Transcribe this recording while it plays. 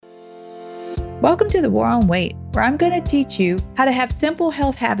Welcome to the War on Weight, where I'm going to teach you how to have simple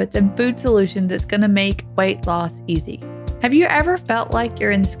health habits and food solutions that's going to make weight loss easy. Have you ever felt like you're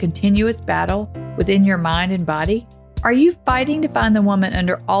in this continuous battle within your mind and body? Are you fighting to find the woman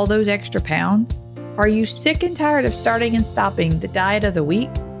under all those extra pounds? Are you sick and tired of starting and stopping the diet of the week?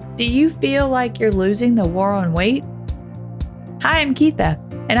 Do you feel like you're losing the war on weight? Hi, I'm Keitha,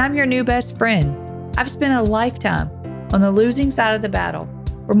 and I'm your new best friend. I've spent a lifetime on the losing side of the battle.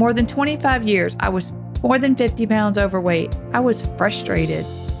 For more than 25 years, I was more than 50 pounds overweight. I was frustrated.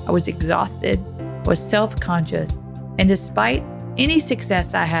 I was exhausted. I was self-conscious. And despite any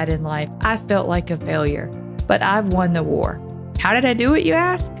success I had in life, I felt like a failure. But I've won the war. How did I do it, you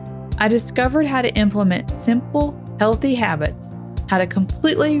ask? I discovered how to implement simple, healthy habits, how to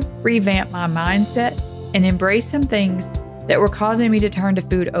completely revamp my mindset, and embrace some things that were causing me to turn to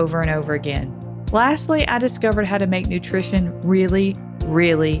food over and over again. Lastly, I discovered how to make nutrition really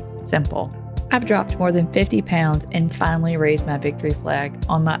simple. I've dropped more than 50 pounds and finally raised my victory flag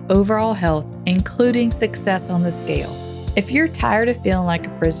on my overall health, including success on the scale. If you're tired of feeling like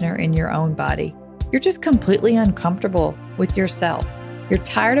a prisoner in your own body, you're just completely uncomfortable with yourself. You're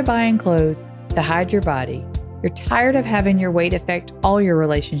tired of buying clothes to hide your body. You're tired of having your weight affect all your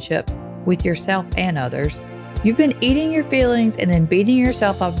relationships with yourself and others. You've been eating your feelings and then beating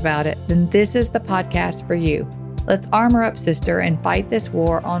yourself up about it, then this is the podcast for you. Let's armor up, sister, and fight this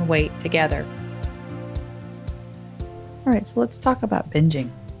war on weight together. All right, so let's talk about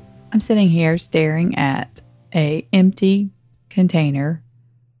binging. I'm sitting here staring at an empty container,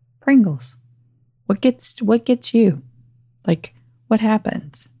 Pringles. What gets you? Like, what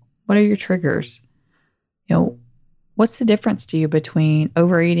happens? What are your triggers? What's the difference to you between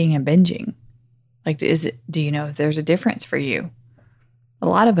overeating and binging? Like, do you know if there's a difference for you? A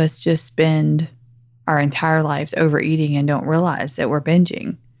lot of us just spend our entire lives overeating and don't realize that we're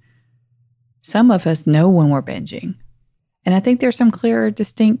binging. Some of us know when we're binging. And I think there's some clear,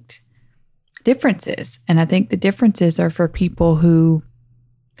 distinct differences. And I think the differences are for people who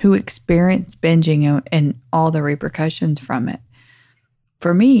experience binging and all the repercussions from it.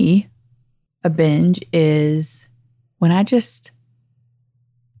 For me, a binge is when I just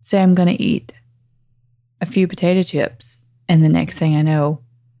say I'm going to eat a few potato chips, and the next thing I know,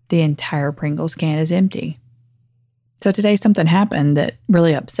 the entire Pringles can is empty. So today something happened that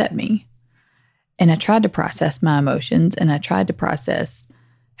really upset me. And I tried to process my emotions, and I tried to process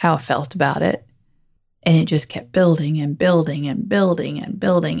how I felt about it. And it just kept building and building and building and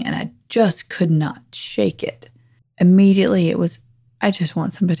building, and I just could not shake it. Immediately it was, I just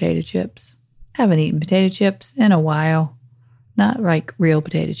want some potato chips. I haven't eaten potato chips in a while. Not like real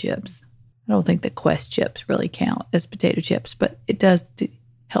potato chips. I don't think the Quest chips really count as potato chips, but it does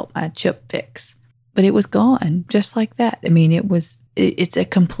help my chip fix. But it was gone just like that. I mean, it's a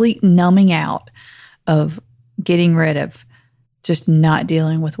complete numbing out of getting rid of just not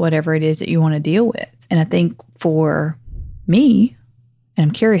dealing with whatever it is that you want to deal with. And I think for me, and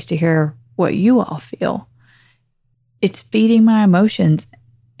I'm curious to hear what you all feel, it's feeding my emotions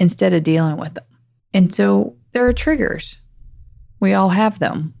instead of dealing with them. And so there are triggers. We all have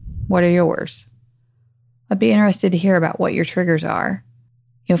them. What are yours? I'd be interested to hear about what your triggers are.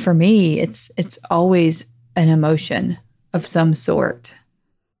 For me, it's always an emotion of some sort.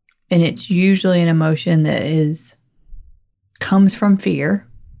 And it's usually an emotion that comes from fear,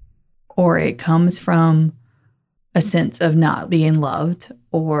 or it comes from a sense of not being loved,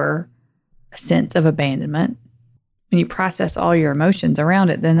 or a sense of abandonment. When you process all your emotions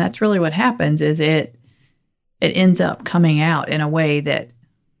around it, then that's really what happens is it ends up coming out in a way that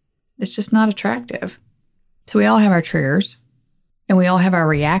it's just not attractive. So we all have our triggers, and we all have our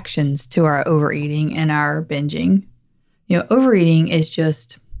reactions to our overeating and our binging. Overeating is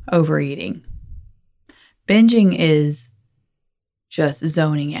just overeating. Binging is just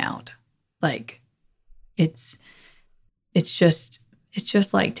zoning out. Like it's just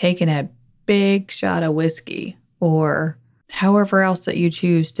like taking a big shot of whiskey or however else that you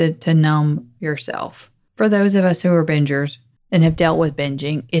choose to numb yourself. For those of us who are bingers and have dealt with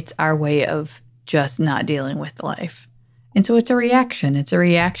binging, it's our way of just not dealing with life. And so it's a reaction. It's a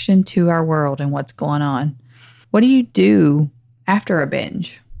reaction to our world and what's going on. What do you do after a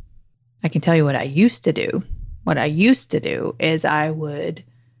binge? I can tell you what I used to do. What I used to do is I would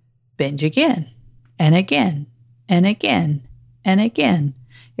binge again and again and again and again.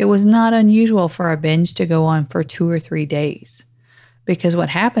 It was not unusual for a binge to go on for 2 or 3 days, because what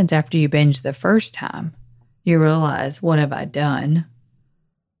happens after you binge the first time, you realize, what have I done?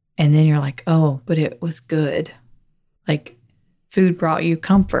 And then you're like, oh, but it was good. Like, food brought you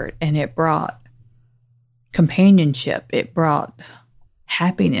comfort, and it brought companionship. It brought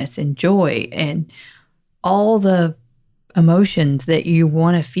happiness and joy and all the emotions that you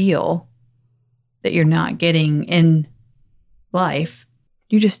want to feel that you're not getting in life,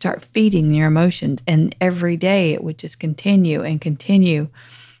 you just start feeding your emotions. And every day it would just continue and continue.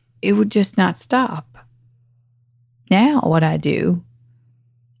 It would just not stop. Now what I do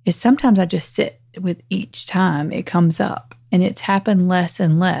is sometimes I just sit with each time it comes up, and it's happened less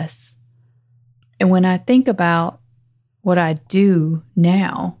and less. And when I think about what I do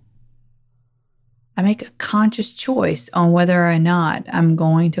now, I make a conscious choice on whether or not I'm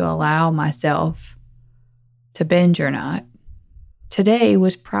going to allow myself to binge or not. Today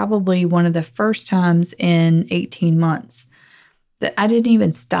was probably one of the first times in 18 months that I didn't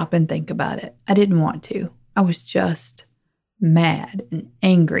even stop and think about it. I didn't want to. I was just mad and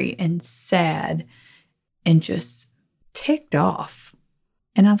angry and sad and just ticked off.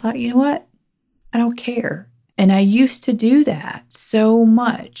 And I thought, you know what? I don't care. And I used to do that so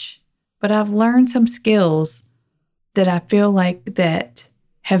much, but I've learned some skills that I feel like that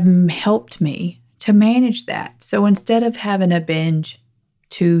have helped me to manage that. So instead of having a binge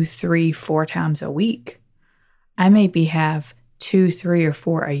 2, 3, 4 times a week, I maybe have 2, 3, or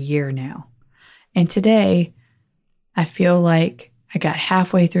 4 a year now. And today, I feel like I got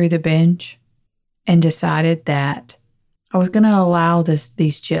halfway through the binge and decided that I was going to allow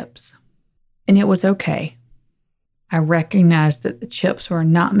these chips. And it was okay. I recognized that the chips were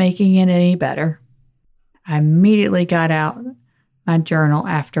not making it any better. I immediately got out my journal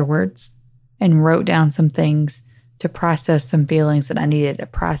afterwards and wrote down some things to process some feelings that I needed to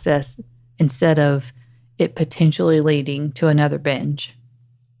process instead of it potentially leading to another binge.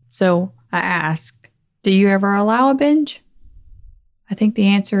 So I asked, do you ever allow a binge? I think the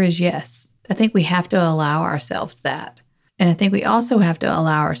answer is yes. I think we have to allow ourselves that. And I think we also have to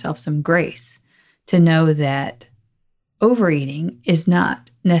allow ourselves some grace to know that overeating is not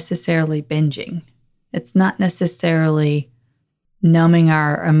necessarily binging. It's not necessarily numbing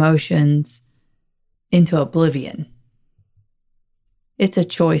our emotions into oblivion. It's a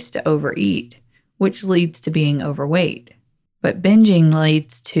choice to overeat, which leads to being overweight. But binging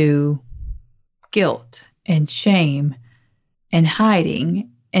leads to guilt and shame and hiding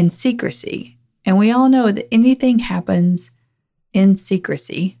and secrecy. And we all know that anything happens in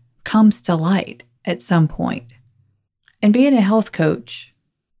secrecy comes to light at some point. And being a health coach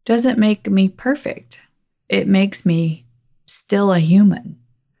doesn't make me perfect. It makes me still a human.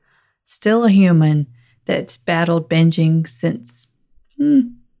 Still a human that's battled binging since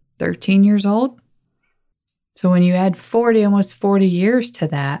 13 years old. So when you add almost 40 years to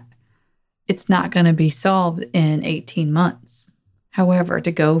that, it's not going to be solved in 18 months. However,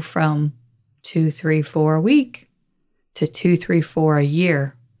 to go from 2, 3, 4 a week to 2, 3, 4 a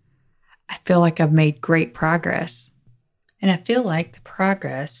year, I feel like I've made great progress. And I feel like the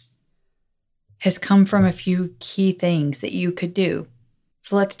progress has come from a few key things that you could do.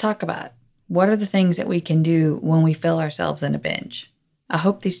 So let's talk about it. What are the things that we can do when we feel ourselves in a binge? I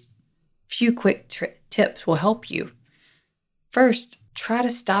hope these few quick tips will help you. First, try to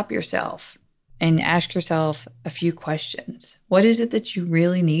stop yourself and ask yourself a few questions. What is it that you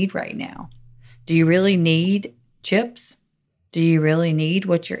really need right now? Do you really need chips? Do you really need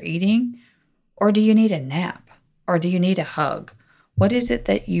what you're eating? Or do you need a nap? Or do you need a hug? What is it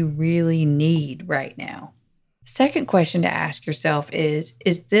that you really need right now? Second question to ask yourself is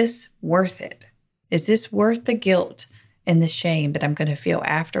this worth it? Is this worth the guilt and the shame that I'm going to feel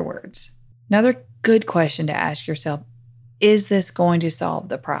afterwards? Another good question to ask yourself, is this going to solve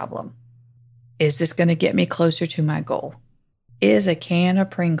the problem? Is this going to get me closer to my goal? Is a can of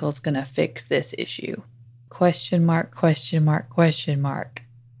Pringles going to fix this issue? Question mark, question mark, question mark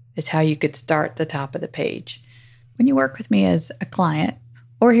is how you could start the top of the page. When you work with me as a client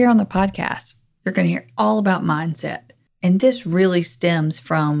or here on the podcast, you're going to hear all about mindset. And this really stems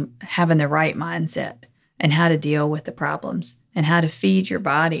from having the right mindset and how to deal with the problems and how to feed your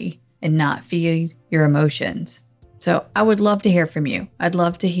body and not feed your emotions. So I would love to hear from you. I'd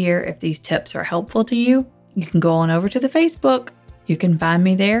love to hear if these tips are helpful to you. You can go on over to the Facebook. You can find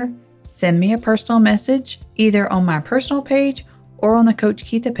me there. Send me a personal message, either on my personal page or on the Coach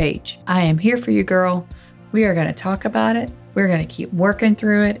Keitha page. I am here for you, girl. We are going to talk about it. We're going to keep working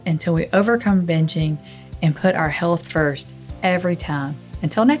through it until we overcome binging and put our health first every time.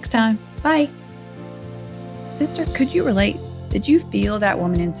 Until next time, bye. Sister, could you relate? Did you feel that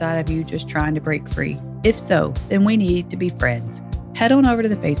woman inside of you just trying to break free? If so, then we need to be friends. Head on over to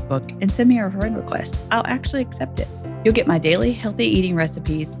the Facebook and send me a friend request. I'll actually accept it. You'll get my daily healthy eating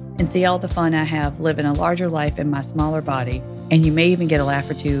recipes and see all the fun I have living a larger life in my smaller body. And you may even get a laugh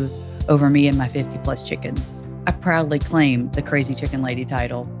or two over me and my 50 plus chickens. I proudly claim the Crazy Chicken Lady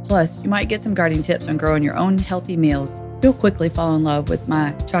title. Plus, you might get some gardening tips on growing your own healthy meals. You'll quickly fall in love with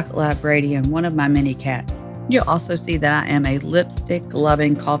my chocolate lab Brady and one of my mini cats. You'll also see that I am a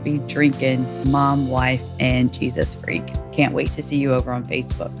lipstick-loving, coffee-drinking mom, wife, and Jesus freak. Can't wait to see you over on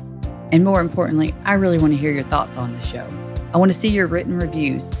Facebook. And more importantly, I really want to hear your thoughts on the show. I want to see your written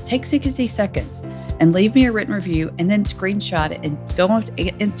reviews. Take 60 seconds and leave me a written review and then screenshot it and go on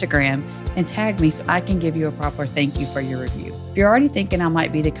Instagram and tag me so I can give you a proper thank you for your review. If you're already thinking I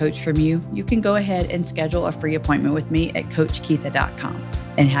might be the coach from you, you can go ahead and schedule a free appointment with me at CoachKeitha.com.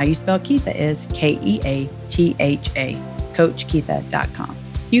 And how you spell Keitha is Keatha, CoachKeitha.com.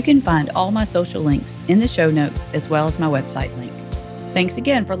 You can find all my social links in the show notes as well as my website link. Thanks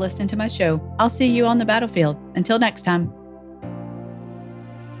again for listening to my show. I'll see you on the battlefield. Until next time.